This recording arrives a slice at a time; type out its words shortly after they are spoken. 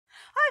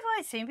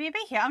It's CBB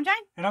here. I'm Jane.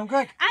 And I'm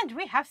Greg. And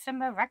we have some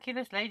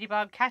Miraculous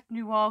Ladybug Cat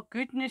Noir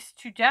goodness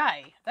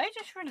today. They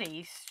just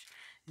released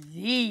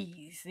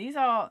these. These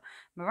are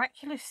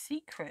Miraculous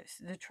Secrets,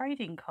 the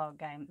trading card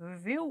game.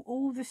 Reveal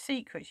all the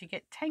secrets. You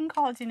get 10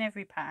 cards in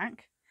every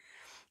pack.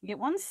 You get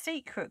 1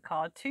 secret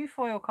card, 2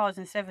 foil cards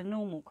and 7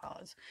 normal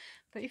cards.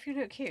 But if you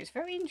look here, it's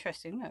very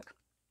interesting. Look.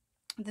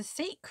 The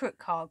secret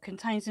card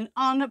contains an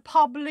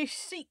unpublished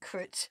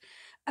secret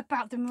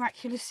about the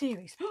Miraculous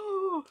series.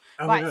 Oh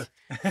right,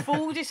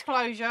 full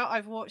disclosure,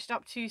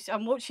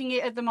 I'm watching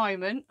it at the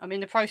moment. I'm in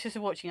the process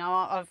of watching.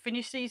 I've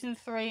finished season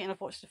 3 and I've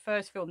watched the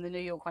first film, the New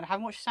York one. I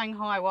haven't watched the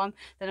Shanghai one,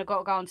 then I've got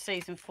to go on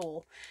season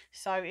 4.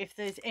 So if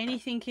there's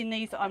anything in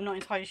these that I'm not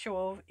entirely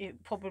sure of,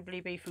 it'd probably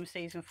be from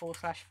season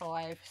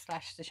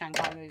 4/5/ the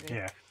Shanghai movie.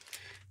 Yeah.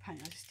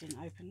 Apparently I just didn't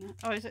open that.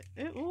 Oh, is it?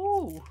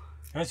 Ooh.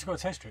 It's got a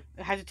test strip.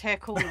 It had a tear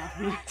corner.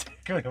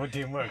 Good, it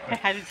didn't work. It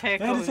had a tear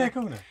corner. It had a tear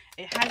corner.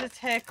 It had a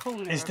tear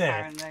corner, it's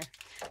apparently. There.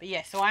 But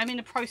yeah, so I'm in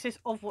the process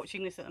of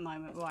watching this at the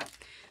moment. Right.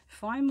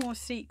 Find more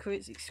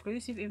secrets,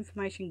 exclusive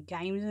information,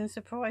 games and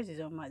surprises.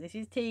 I'm like, this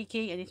is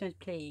Tikki and this one's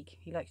Plague.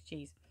 He likes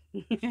cheese.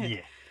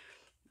 Yeah.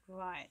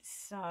 Right,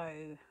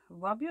 so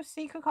rub your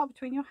secret card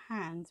between your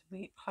hands,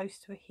 bring it close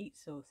to a heat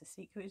source. The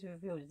secret is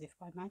revealed as if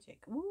by magic.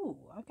 Ooh,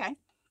 okay.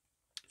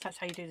 That's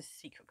how you do the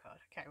secret card.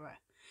 Okay, right.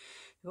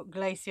 We've got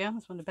Glacier,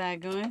 that's one of the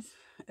bad guys.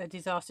 A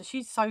disaster.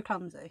 She's so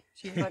clumsy.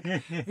 She's like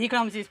the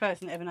clumsiest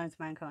person ever known to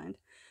mankind.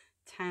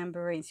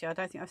 Tambourine. See, I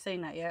don't think I've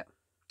seen that yet.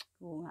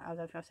 Ooh, I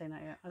don't think I've seen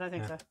that yet. I don't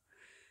think so.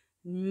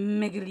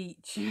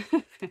 Megaleech.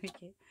 Very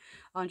cute.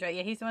 Andre,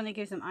 yeah, he's the one that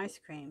gives them ice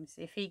creams.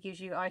 If he gives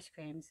you ice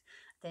creams,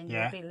 then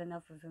you'll be in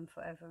love with him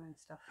forever and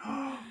stuff.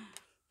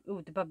 Oh,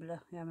 the bubbler.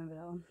 Yeah, I remember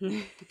that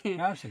one.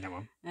 I've seen that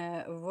one.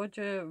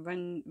 Roger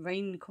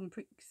Rain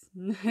Comprix.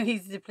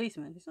 He's the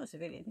policeman. He's not a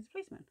civilian. He's a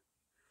policeman.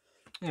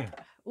 Yeah.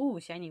 Oh,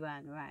 shiny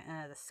one. Right.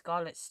 The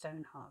Scarlet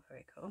Stoneheart.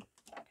 Very cool.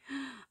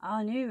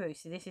 Ah, Nuru.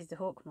 So this is the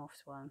Hawk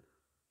Moths one.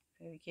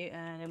 Very cute.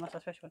 And then what's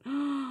our special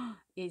one?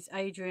 It's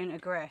Adrian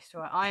Agrest.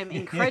 Right. I am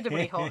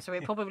incredibly hot, so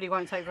it probably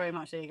won't take very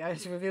much. There you go.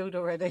 It's revealed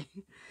already.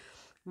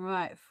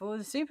 Right, for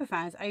the super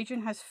fans,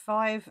 Adrian has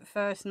 5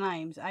 first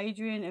names.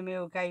 Adrian,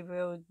 Emil,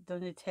 Gabriel,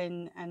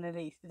 Donatan, and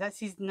Elise. That's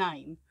his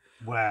name.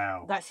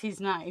 Wow. That's his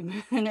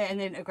name. and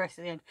then Agrest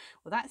at the end.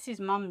 Well, that's his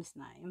mum's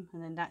name,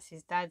 and then that's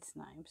his dad's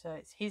name. So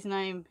it's his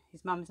name,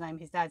 his mum's name,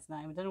 his dad's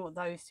name. I don't know what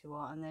those two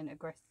are, and then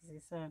Agrest is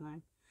his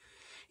surname.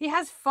 He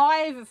has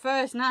 5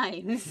 first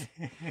names.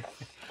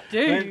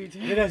 Dude.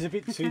 It has a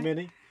bit too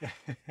many.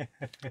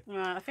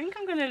 Right, I think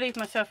I'm going to leave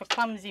myself a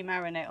clumsy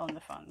Marinette on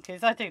the front,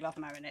 because I do love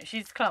Marinette.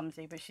 She's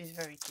clumsy, but she's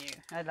very cute.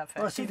 I love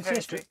her. Well, she's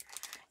very sweet.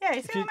 Yeah,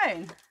 you see what I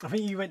mean? I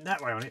think you went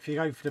that way on it. If you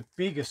go for the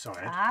bigger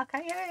side. Ah,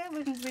 okay, yeah,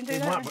 we can do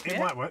that. It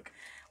might work.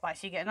 Right,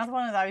 so you get another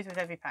one of those with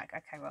every pack.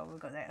 Okay, well, we've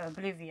got that.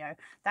 Oblivio.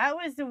 That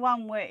was the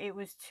one where it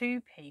was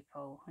 2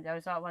 people. That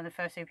was like one of the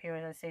first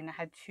superheroes I've seen that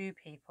had 2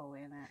 people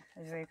in it. It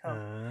was very cool.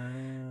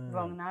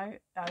 Wrong note.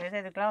 Oh,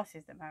 they're the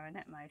glasses that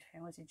Marinette made for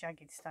him. Was a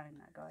Jagged Stone,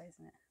 that guy,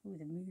 isn't it? Ooh,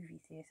 the movie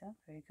theatre.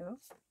 Very cool.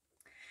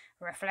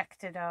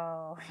 Reflected.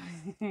 Oh,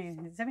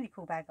 there's so many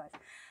cool bad guys.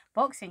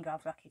 Boxing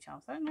glove, Lucky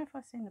Charms. I don't know if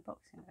I've seen the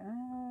boxing.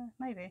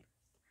 Maybe.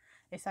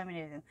 There's so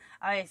many of them.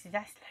 Oh, yeah, so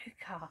that's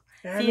Luca.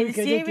 See,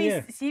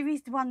 the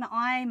series, the one that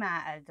I'm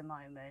at the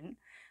moment,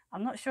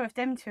 I'm not sure if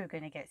them two are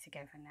going to get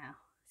together now.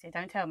 See,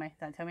 don't tell me.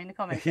 Don't tell me in the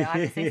comments. I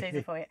haven't seen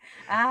season 4 yet.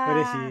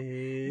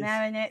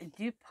 Marinette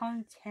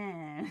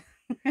Dupontin.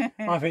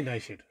 I think they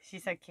should.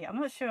 She's so cute. I'm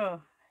not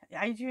sure.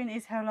 Adrian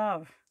is her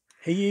love.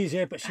 He is,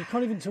 yeah, but she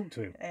can't even talk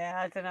to him.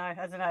 Yeah, I don't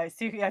know.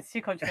 It's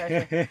too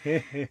controversial.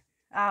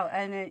 Oh,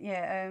 and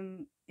yeah,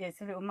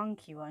 it's a little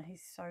monkey one.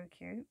 He's so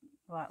cute.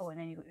 Right, oh, and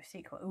then you got your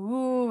secret.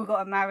 Ooh, we've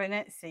got a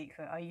Marinette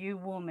secret. Are you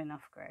warm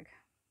enough, Greg?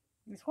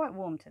 It's quite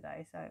warm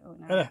today, so oh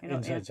no,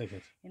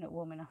 you're not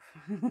warm enough.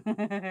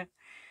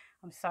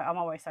 I'm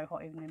always so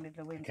hot even in the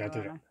middle of winter.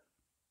 Okay,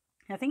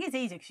 I think it's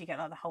easy because you get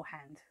like the whole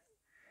hand.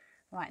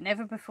 Right,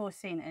 never before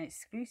seen an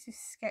exclusive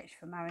sketch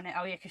for Marinette.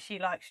 Oh yeah, because she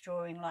likes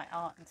drawing like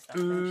art and stuff,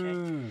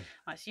 doesn't she?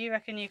 Right, so you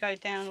reckon you go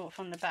down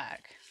from the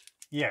back?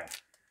 Yeah.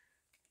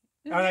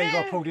 Oh no, you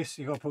got to pull this.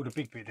 You got to pull the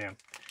big bit down,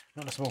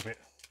 not the small bit.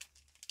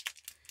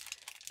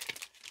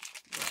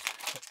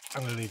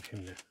 I'm going to leave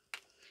him there.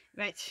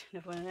 Right,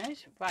 another one of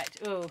those. Right,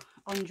 oh,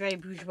 Andre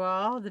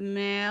Bourgeois, the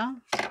mayor.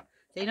 So,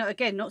 you know,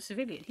 again, not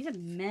civilian. He's a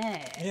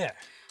mayor. Yeah.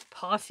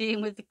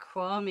 Partying with the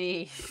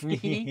Kwamis.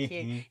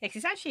 Yeah, because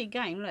it's actually a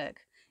game,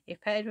 look.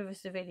 If paired with a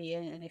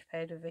civilian and if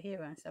paired with a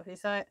hero and stuff.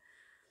 It's like,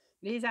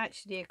 it is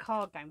actually a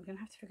card game. We're going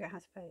to have to figure out how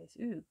to play this.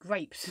 Ooh,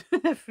 grapes.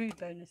 Food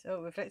bonus.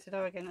 Oh, reflected.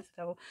 Oh, again, that's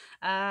a double.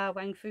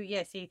 Wang Fu.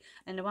 Yeah, see,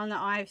 and the one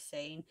that I've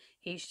seen,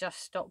 he's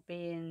just stopped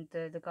being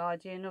the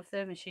guardian of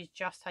them and she's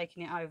just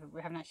taken it over.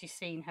 We haven't actually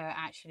seen her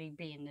actually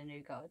being the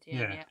new guardian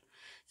yet.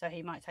 So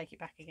he might take it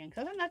back again.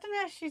 Because I don't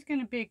know if she's going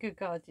to be a good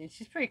guardian.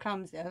 She's pretty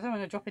clumsy. I don't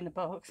want to drop in the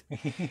box.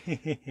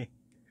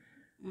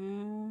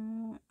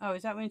 Oh,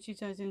 is that when she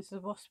turns into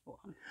the wasp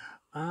one?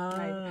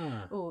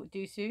 Ah. Oh,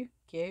 Dusu,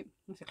 cute.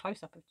 That's a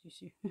close up of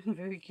Dusu.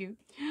 Very cute.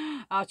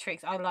 Oh,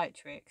 Trix. I like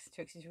Trix.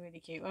 Trix is a really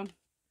cute one.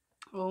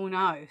 Oh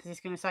no, he's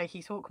going to say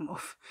he's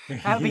Hawkmoth.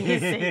 That'll be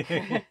his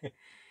secret.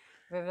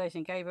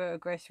 Revelation. Gabriel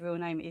Agrest's real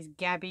name is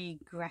Gabby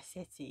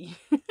Grassetti.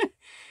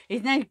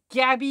 His name's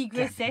Gabby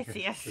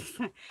Grassetti.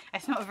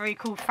 That's not a very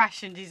cool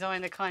fashion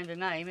designer kind of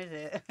name, is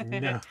it?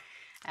 No.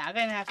 I'm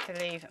going to have to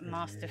leave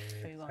Master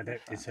Fu on the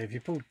front. So if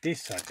you pull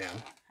this side down,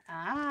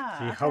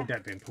 so you okay. hold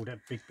that bit and pull that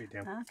big bit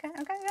down. Okay,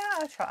 yeah,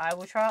 I'll try. I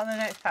will try it on the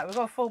next pack. We've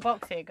got a full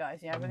box here, guys.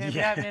 Yeah, we're going to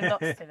be opening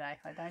lots today.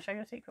 Don't show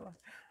your secret one.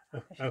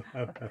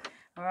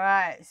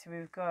 Right, so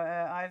we've got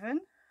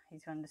Ivan.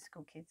 He's one of the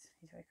school kids.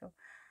 He's very cool.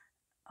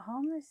 I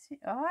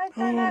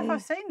don't know if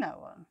I've seen that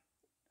one.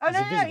 Oh no,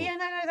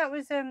 that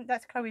was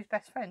that's Chloe's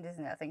best friend,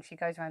 isn't it? I think she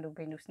goes around all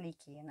being all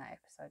sneaky in that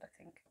episode, I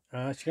think.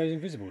 She goes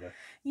invisible though.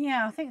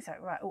 Yeah, I think so.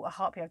 Right. Oh, a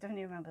heartbeat. I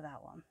definitely remember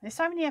that one. There's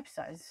so many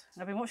episodes.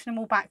 I've been watching them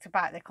all back to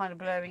back. They're kind of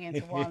blurring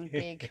into one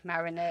big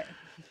marionette.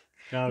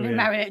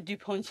 Marionette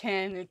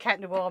Duponchain, Cat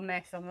Noir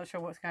mess. I'm not sure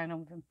what's going on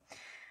with them.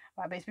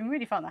 Right, but it's been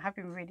really fun. I have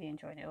been really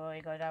enjoying it. Oh,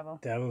 you got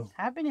Dabble.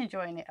 I have been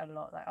enjoying it a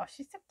lot. Like, oh,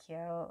 she's so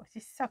cute.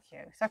 She's so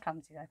cute. So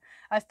clumsy though.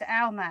 That's the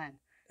Owl Man.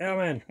 Owl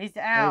Man. He's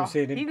the owl.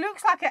 He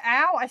looks like an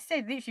owl. I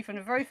said literally from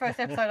the very first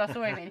episode I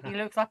saw him in, he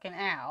looks like an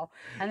owl.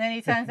 And then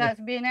he turns out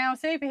to be an owl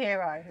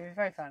superhero. It was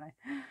very funny.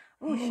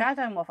 Oh,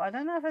 Shadow Moth. I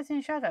don't know if I've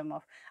seen Shadow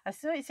Moth. I've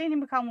seen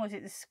him become, was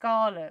it the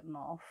Scarlet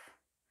Moth?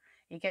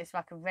 He gets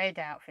like a red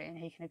outfit and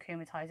he can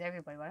akumatize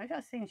everybody. Well, I've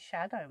not seen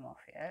Shadow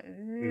Moth yet.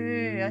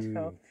 Ooh, that's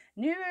cool.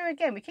 Nuru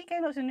again. We keep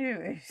getting lots of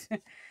Nurus.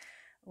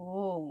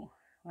 Oh,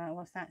 well,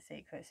 what's that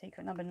secret?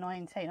 Secret number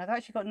 19. I've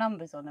actually got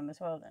numbers on them as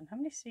well then. How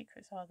many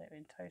secrets are there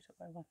in total,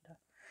 I wonder?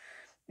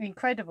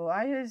 Incredible.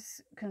 I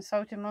was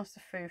consulting Master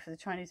Fu for the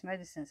Chinese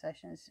medicine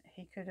sessions.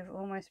 He could have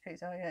almost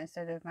picked Arya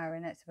instead of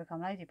Marionette to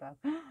become Ladybug.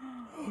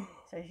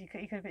 So he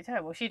could have picked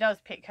her. Well, she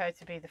does pick her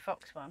to be the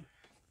fox one.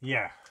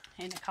 Yeah.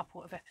 In a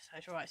couple of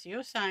episodes. Right, so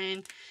you're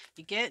saying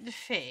you get the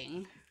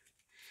thing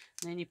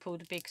and then you pull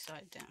the big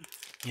side down.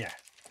 Yeah.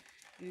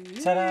 Ooh,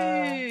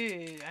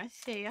 I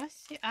see.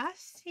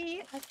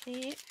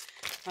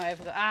 Right,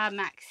 we've got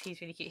Max, he's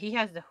really cute. He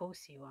has the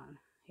horsey one.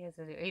 He has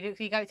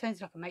he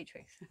turns like a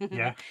matrix.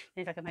 Yeah.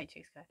 He's like a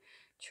matrix guy.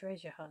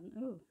 Treasure hunt.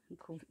 Ooh,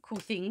 cool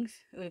things.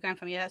 We're going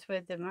from that's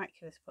where the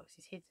miraculous box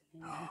is hidden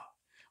in there.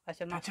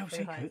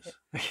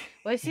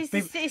 Well, this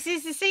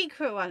is the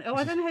secret one. Oh,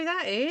 I don't know who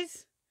that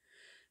is.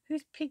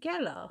 Who's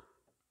Pigella?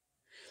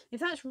 If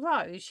that's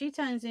Rose, she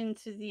turns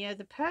into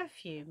the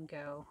perfume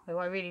girl, who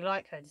I really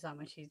like her design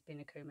when she's been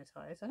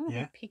akumatized. I don't know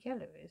who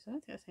Pigella is. I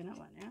don't think I've seen that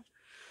one yet.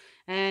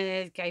 And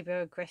there's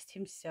Gabriel Agrest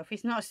himself.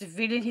 He's not a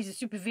civilian, he's a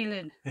super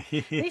villain.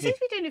 He seems to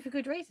be doing it for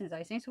good reasons though.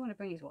 He seems to want to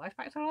bring his wife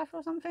back to life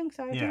or something.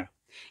 So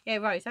yeah,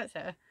 Rose, that's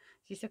her.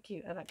 She's so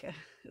cute. I like her.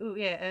 Oh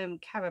yeah,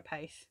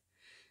 Carapace.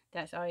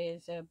 That's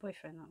Arya's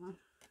boyfriend, that one.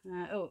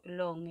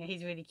 Long. Yeah,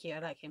 he's really cute. I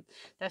like him.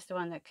 That's the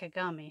one that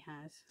Kagami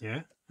has.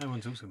 Yeah, that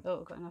one's awesome. Oh,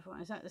 we've got another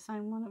one. Is that the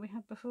same one that we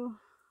had before?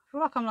 I feel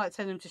like I'm like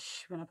telling him to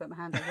shh when I put my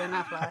hand over their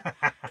mouth.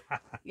 Like,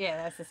 yeah,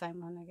 that's the same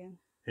one again.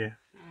 Yeah.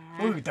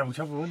 Oh, Double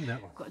Trouble on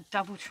that one. Got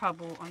Double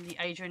Trouble on the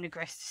Adrian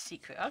Agrest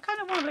secret. I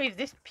kind of want to leave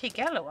this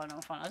Pigella one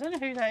on front. I don't know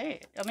who that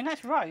is. I mean,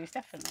 that's Rose,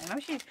 definitely.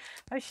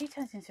 Maybe she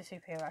turns into a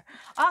superhero.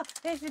 Oh,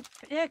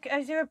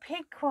 is there a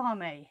pig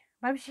Kwame?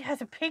 Maybe she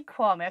has a pig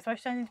Kwame. That's why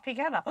she turns into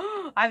Pigella.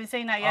 I haven't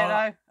seen that yet,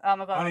 though. Oh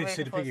my god, I need to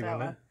see the piggy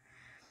one.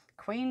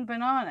 Queen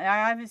Banana.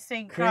 I haven't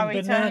seen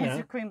Chloe turn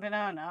into Queen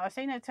Banana. I've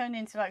seen her turn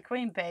into like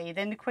Queen Bee,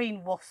 then the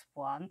Queen Wasp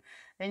one.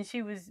 Then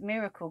she was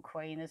Miracle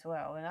Queen as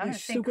well. And I haven't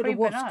seen Queen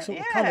Banana. She's still got the wasp sort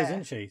of colours,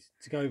 isn't she?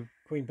 To go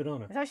Queen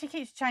Banana. So she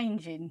keeps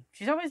changing.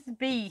 She's always the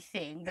bee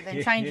thing, but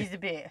then changes a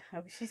bit.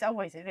 She's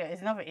always,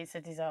 there's another It's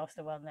a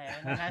Disaster one there.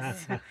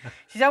 And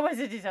she's always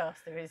a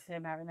disaster, is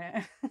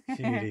Marinette.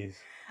 She really is.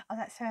 Oh,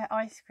 that's her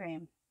ice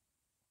cream.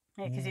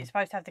 Yeah, because it's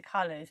supposed to have the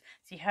colours.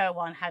 See, her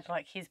one had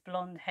like his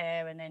blonde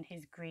hair and then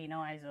his green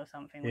eyes or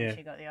something when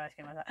she got the ice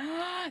cream. I was like,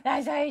 oh,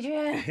 that's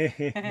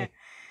Adrian!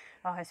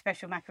 Oh, her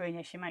special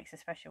macaroni. She makes a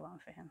special one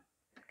for him.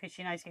 Because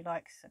she knows he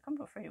likes, I can't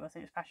remember what fruit it was. It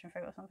was passion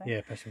fruit or something.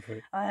 Yeah, passion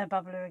fruit. Oh,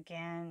 Bubbler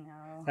again.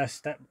 Oh.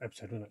 That's that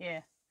episode, wasn't it?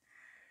 Yeah.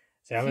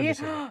 See, I remember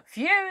seeing that.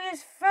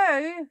 Furious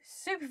Foe,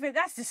 Superfit.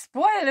 That's the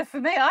spoiler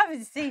for me. I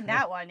haven't seen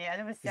that one yet.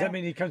 Does that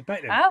mean he comes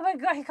back then? Oh my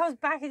god, he comes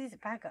back and he's a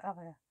bad guy. Oh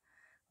my god.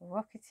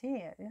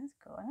 Rocketeer. That's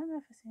cool. I don't know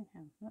if I've seen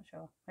him. I'm not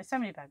sure. There's so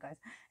many bad guys.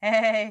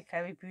 Hey,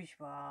 Chloe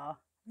Bourgeois.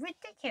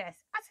 Ridiculous.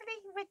 Utterly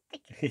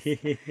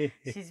ridiculous.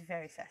 She's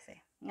very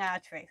sassy. Nah,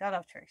 Trix. I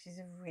love Trix. She's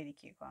a really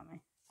cute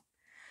Kwame.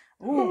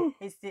 Ooh,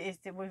 it's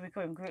the what do we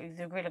call him?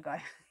 The gorilla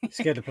guy.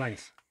 Scared of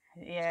planes.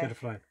 Yeah. Scared of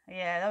flying.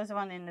 Yeah, that was the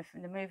one in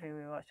the movie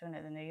we watched, wasn't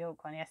it? The New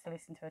York one. He has to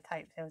listen to a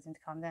tape, tells him to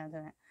calm down,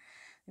 doesn't it?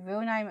 The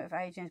real name of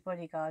Adrian's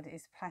bodyguard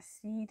is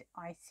Placide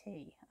IT.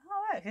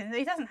 Oh, right.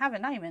 He doesn't have a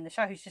name in the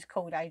show. He's just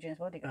called Adrian's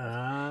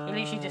bodyguard. He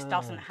literally just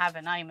doesn't have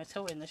a name at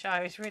all in the show.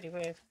 It's really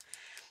weird.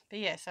 But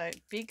yeah, so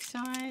big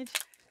side,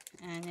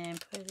 and then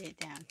put it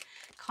down.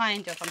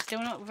 Kind of. I'm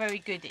still not very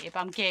good at it, but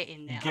I'm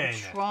getting there.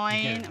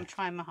 I'm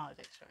trying my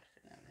hardest.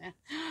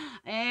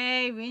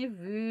 Hey, Rena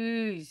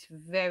Rouge.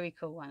 Very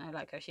cool one. I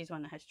like her. She's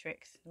one that has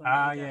tricks.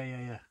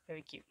 Yeah.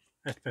 Very cute.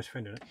 That's the best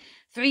friend, isn't it?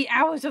 3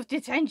 hours of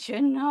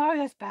detention. No,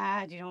 that's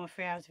bad. You don't want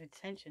 3 hours of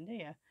detention, do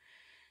you?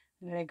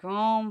 Le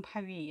Grand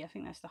Paris. I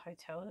think that's the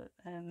hotel that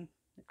the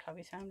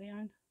Chloe's family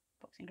own.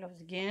 Boxing gloves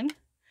again.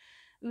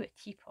 Ooh, a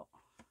teapot.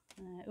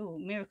 Oh,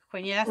 Miracle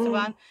Queen. Yeah, that's the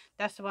one.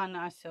 That's the one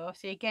that I saw.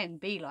 See, again,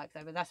 be like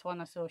though, but that's the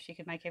one I saw. She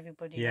could make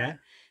everybody. Yeah.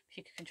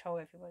 She could control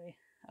everybody.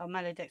 Oh,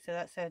 Maledicta,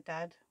 that's her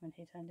dad when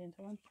he turned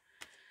into one.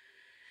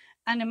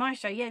 And the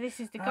maestro, yeah, this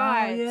is the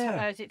guy.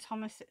 Is it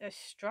Thomas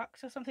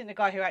Strux or something? The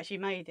guy who actually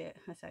made it.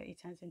 That's how he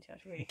turns into.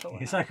 That's really cool.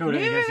 It's so cool.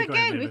 Nuru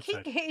again. We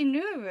keep hitting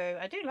Nuru.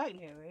 I do like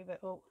Nuru,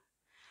 but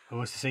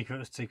what's the secret?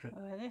 What's the secret?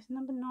 There's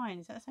number 9.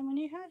 Is that the same one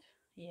you had?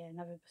 Yeah,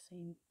 never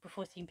seen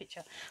before seen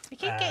picture. We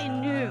keep getting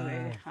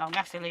Nuru. Oh, I'm gonna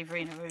have to leave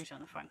Rena Rouge on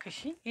the front because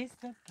she is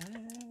the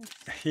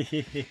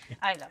best.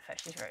 I love her.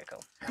 She's very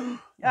cool.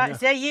 Right,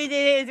 so you did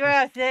it as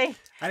well. See,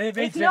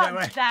 it's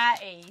not that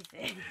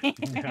easy.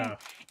 No.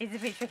 It's a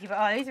bit tricky,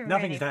 but these are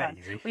really fun.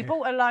 Easy. We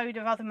bought a load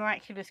of other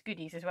miraculous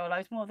goodies as well.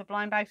 Loads more of the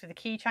blind bags with the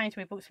keychains.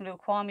 We bought some little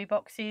Kwame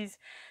boxes.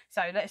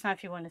 So let us know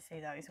if you want to see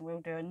those, and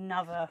we'll do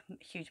another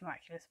huge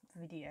miraculous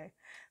video.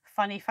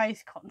 Funny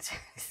face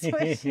contest.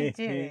 What she's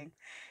doing.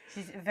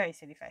 She's a very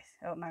silly face.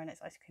 Oh,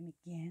 Marinette's ice cream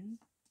again.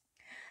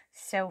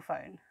 Cell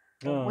phone.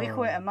 Oh. We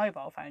call it a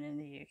mobile phone in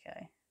the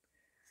UK.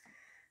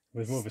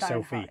 With more of a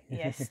selfie.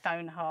 Yeah,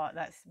 Stoneheart.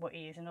 That's what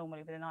he is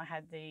normally. But then I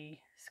had the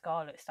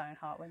Scarlet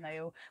Stoneheart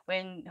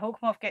when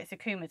Hawkmoth gets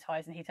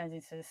akumatized and he turns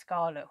into the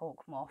Scarlet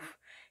Hawkmoth,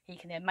 he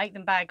can then make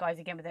them bad guys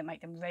again, but then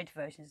make them red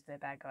versions of their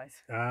bad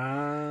guys.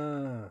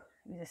 Ah.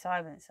 With a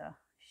silencer.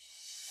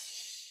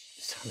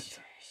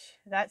 Silencer.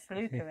 That's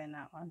Luca in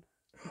that one.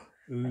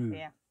 Ooh.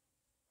 Yeah.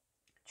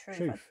 Truth.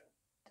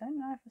 I don't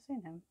know if I've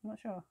seen him. I'm not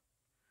sure.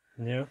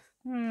 Yeah.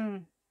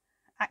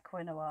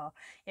 Aqua Noir.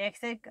 Yeah,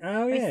 because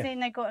we've seen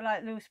they got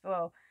like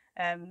little.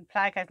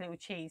 Plague has little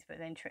cheese, but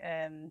then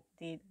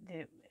the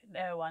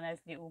other one has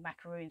little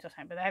macaroons or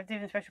something. But they have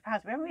different special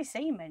powers. We haven't really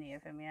seen many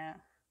of them yet.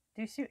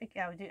 Dusu.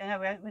 No,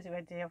 we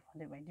had the other one,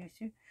 didn't we?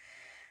 Dusu.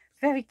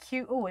 Very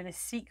cute. Oh, and a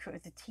secret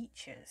of the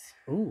teachers.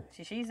 Ooh.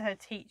 So she's her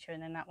teacher,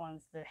 and then that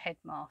one's the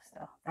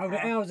headmaster.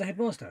 The owl's the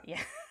headmaster?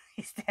 Yeah,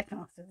 he's the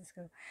headmaster of the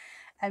school.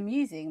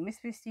 Amusing. Miss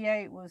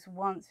Bustier was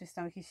once Miss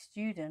Stomach's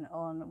student.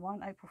 On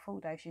one April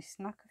Fool Day, she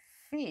snuck a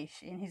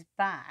fish in his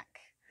back.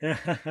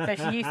 So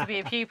she used to be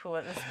a pupil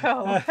at the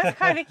school. That's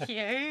kind of cute.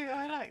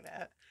 I like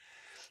that.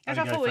 As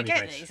I thought we'd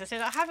get these, I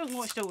said I haven't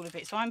watched all of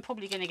it, so I'm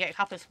probably going to get a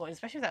couple of spoilers,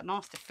 especially that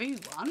Master Fu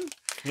one.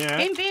 Yeah.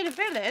 Him being a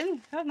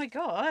villain. Oh my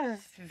god,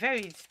 that's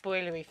very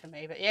spoilery for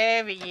me. But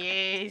yeah,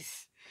 he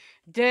is.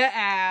 The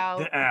owl.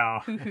 The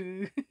owl.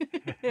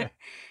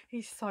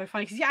 He's so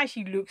funny because he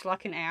actually looks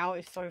like an owl.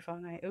 It's so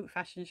funny. Oh,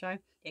 fashion show. Yeah,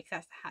 because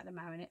that's the hat that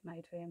Marinette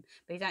made for him.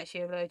 But he's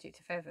actually allergic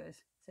to feathers.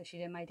 So she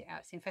then made it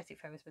out of synthetic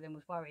feathers, but then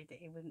was worried that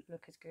he wouldn't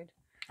look as good.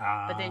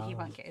 But then he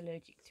won't get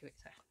allergic to it,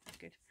 so that's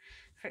good.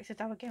 Frexer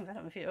double again. I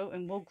don't know if it.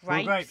 And more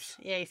grapes. More grapes.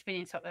 Yeah, he's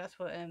spinning top. That's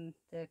what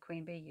the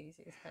Queen Bee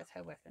uses. That's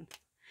her weapon.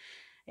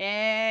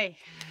 Yay!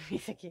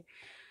 He's so cute.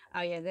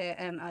 Oh yeah, they're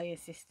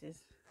Alia's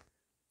sisters.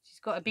 She's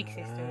got a big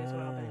sister as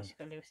well, but then she's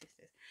got little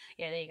sisters.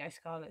 Yeah, there you go,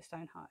 Scarlet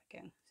Stoneheart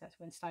again. So that's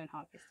when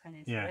Stoneheart gets turned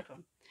into the red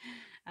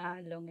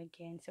one. Long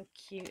again, so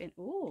cute. And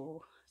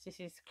ooh, this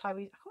is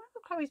Chloe's. I can't remember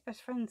what Chloe's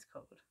best friend's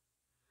called.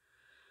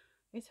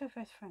 Who's her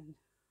best friend?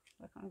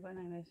 I can't remember what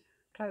her name is.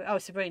 Chloe. Oh,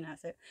 Sabrina,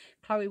 that's it.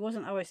 Chloe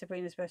wasn't always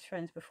Sabrina's best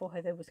friends. Before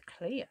her, there was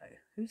Cleo.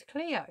 Who's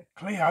Cleo?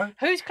 Cleo?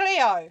 Who's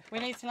Cleo? We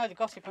need to know the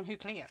gossip on who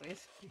Cleo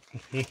is.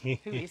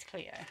 Who is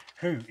Cleo?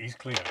 Who is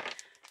Cleo?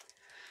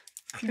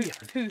 Cleo.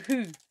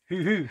 Who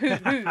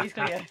is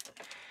Cleo?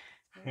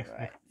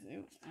 Right.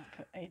 I'll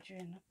put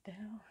Adrian up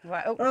there.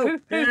 Right. Oh,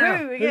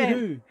 who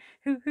again?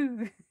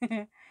 Who.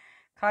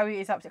 Chloe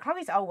is upset.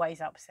 Chloe's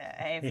always upset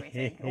at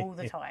everything, all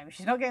the time.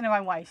 She's not getting her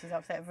own way. She's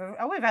upset.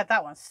 We've had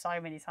that one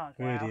so many times.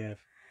 Wow. Really have.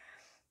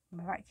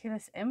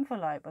 Miraculous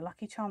envelope, a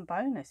lucky charm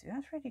bonus. Ooh,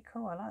 that's really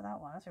cool. I like that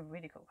one. That's a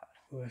really cool card.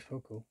 Oh, that's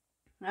so cool.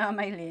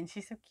 Alien,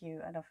 she's so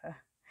cute. I love her.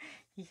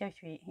 She's so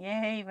sweet.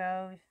 Yay,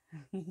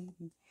 Rose.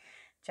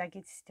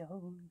 Jagged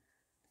stone.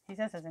 She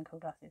does have some cool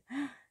glasses.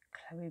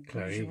 Chloe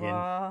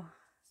Bourgeois. Again.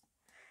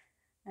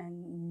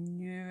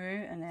 And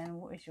Nuru, and then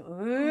what is your...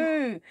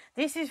 Ooh!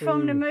 This is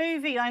from the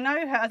movie. I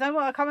know her. I don't know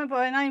what, I can't remember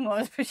what her name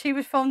was, but she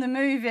was from the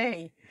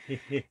movie.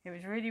 It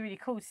was really, really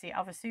cool to see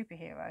other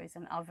superheroes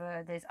and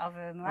there's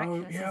other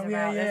Miraculouses around.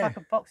 Yeah. There's like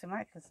a box of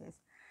Miraculouses.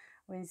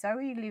 When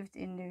Zoe lived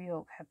in New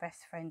York, her best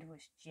friend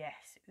was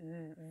Jess.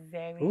 Ooh,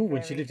 very,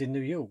 when she lived in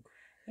New York.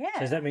 Yeah. So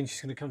does that mean she's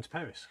going to come to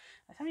Paris?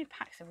 How many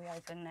packs have we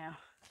opened now?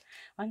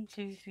 1,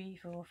 2, 3,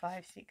 4,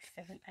 5, 6,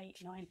 7,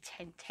 8, 9,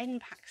 10. 10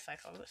 packs so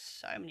far. We've got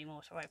so many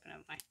more to open,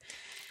 haven't we?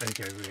 There you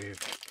go with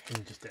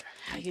him just there.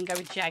 You can go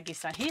with Jagged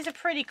Son. He's a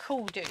pretty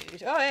cool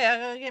dude. Oh,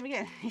 yeah,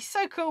 again. He's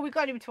so cool. We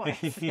got him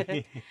twice.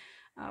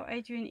 Oh,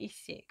 Adrian is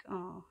sick.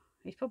 Oh,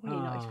 he's probably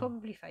not. He's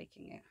probably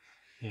faking it.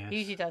 Yes. He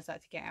usually does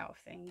that to get out of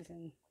things.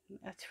 And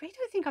I really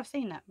don't think I've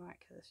seen that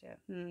Miraculous yet.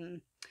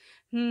 Then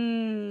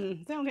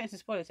I'm getting some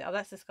spoilers. Oh,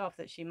 that's the scarf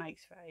that she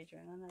makes for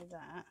Adrian. I know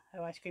that.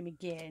 Her ice cream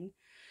again.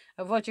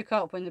 Roger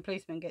Culp when the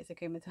policeman gets a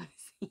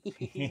kumatose.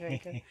 He's very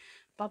cool.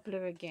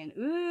 Bubbler again.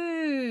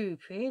 Ooh,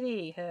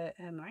 pretty. Her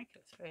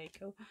Miraculous, very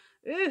cool.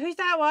 Ooh, who's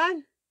that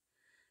one?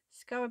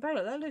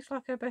 Scarabella. That looks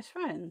like her best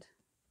friend.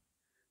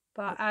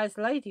 But as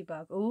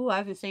Ladybug. Ooh, I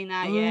haven't seen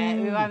that yet.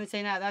 Ooh, I haven't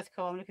seen that. That's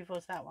cool. I'm looking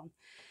forward to that one.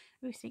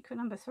 Ooh, secret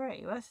number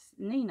 3. Well, that's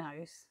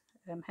Nino's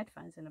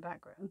headphones in the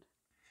background.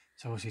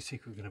 So what's his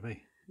secret going to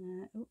be?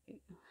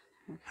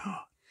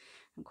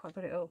 I'm quite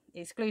good at all.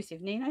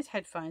 Exclusive. Nino's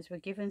headphones were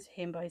given to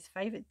him by his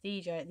favourite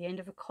DJ at the end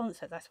of a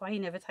concert. That's why he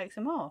never takes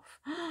them off.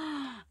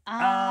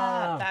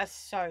 That's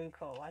so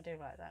cool. I do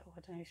like that. Oh,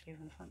 I don't know who's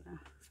leaving the front now.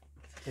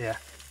 Yeah.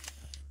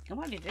 I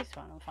might leave this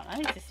one on front. I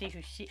need to see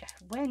who she...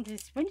 When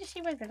does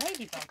she wear the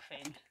Ladybug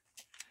thing?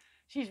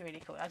 She's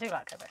really cool. I do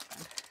like her best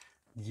friend.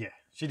 Yeah,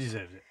 she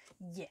deserves it.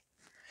 Yeah.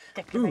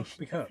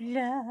 Declaration Ooh, of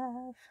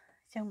love.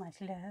 So much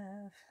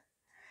love.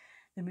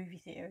 The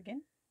movie theatre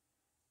again.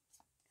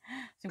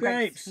 Some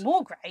grapes.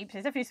 More grapes.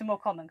 There's definitely some more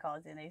common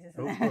cards in these,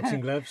 isn't there? Boxing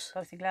gloves.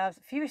 Boxing gloves.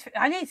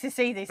 I need to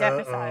see this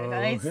episode.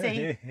 I need to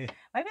see.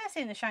 Maybe I've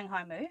seen the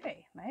Shanghai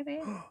movie.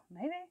 Maybe.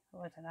 Maybe.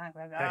 Oh, I don't know.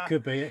 It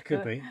could be. It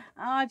could be.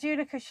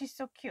 Julica, she's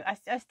so cute. I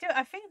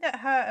think that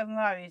her and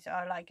Rose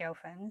are like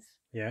girlfriends.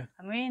 Yeah.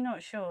 I'm really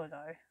not sure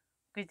though,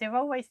 because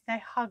they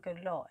hug a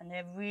lot and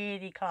they're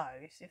really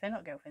close. If they're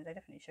not girlfriends, they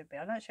definitely should be.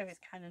 I'm not sure if it's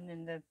canon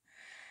in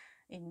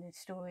the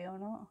story or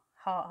not.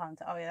 Heart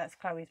Hunter. Oh yeah, that's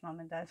Chloe's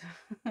mum and dad.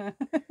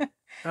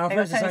 That's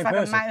the same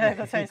person. They've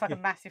got it's like a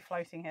massive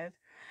floating head.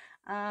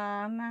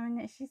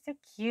 She's so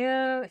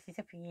cute. She's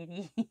so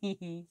pretty.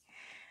 They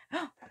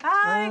got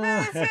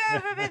the two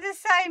of them in the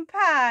same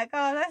pack.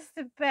 Oh, that's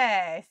the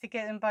best to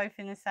get them both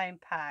in the same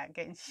pack,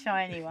 getting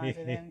shiny ones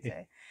of them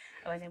too.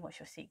 Oh, and then what's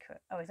your secret?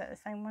 Oh, is that the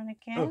same one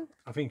again? Oh,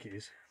 I think it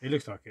is. It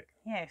looks like it.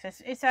 Yeah, so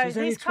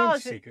these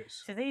cards.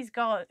 So these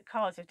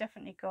cards have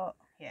definitely got.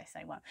 Yeah,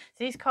 same one.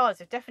 So these cards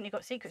have definitely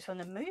got secrets from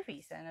the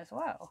movies then as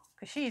well.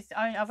 Because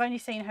I've only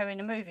seen her in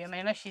the movie. I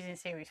mean, unless she's in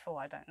series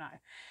 4, I don't know.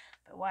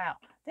 But wow,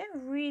 they're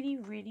really,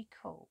 really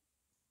cool.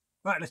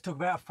 Right, let's talk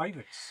about our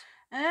favourites.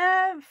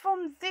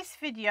 From this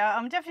video,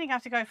 I'm definitely going to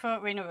have to go for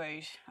Rena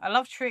Rouge. I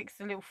love Trix,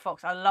 the little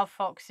fox. I love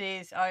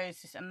foxes. Oh,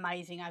 it's just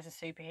amazing as a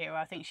superhero.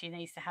 I think she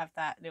needs to have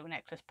that little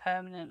necklace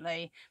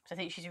permanently, because I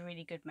think she's a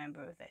really good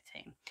member of their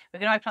team. We're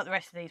going to open up the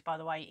rest of these, by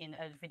the way, in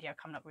a video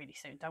coming up really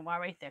soon. Don't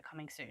worry, they're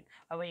coming soon.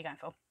 Oh, what are you going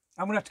for?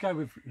 I'm going to have to go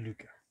with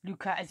Luca.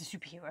 Luca as a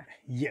superhero.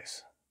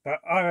 Yes.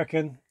 But I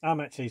reckon I'll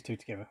match these two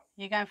together.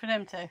 You're going for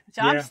them too?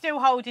 So yeah. I'm still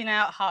holding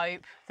out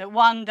hope that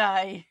one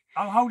day...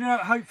 I'm holding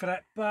out hope for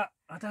that, but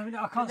I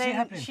can't see it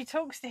happening. She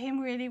talks to him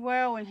really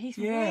well, and he's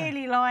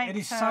really like. It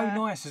is so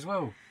nice as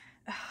well.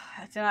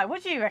 I don't know.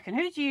 What do you reckon?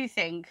 Who do you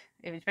think,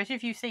 especially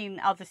if you've seen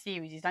other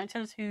series, don't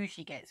tell us who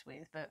she gets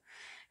with, but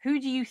who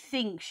do you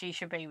think she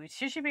should be with?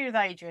 Should she be with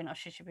Adrian, or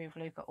should she be with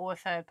Luca, or a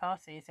third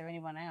party? Is there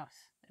anyone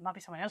else? It might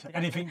be someone else.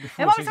 Anything before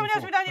there might be someone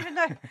else we don't even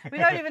know. We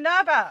don't even know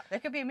about. There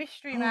could be a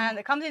mystery man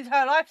that comes into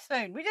her life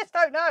soon. We just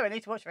don't know. I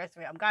need to watch the rest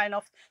of it. I'm going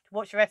off to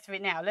watch the rest of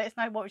it now. Let us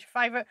know what was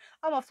your favourite.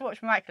 I'm off to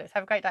watch Miraculous.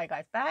 Have a great day,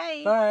 guys.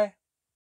 Bye. Bye.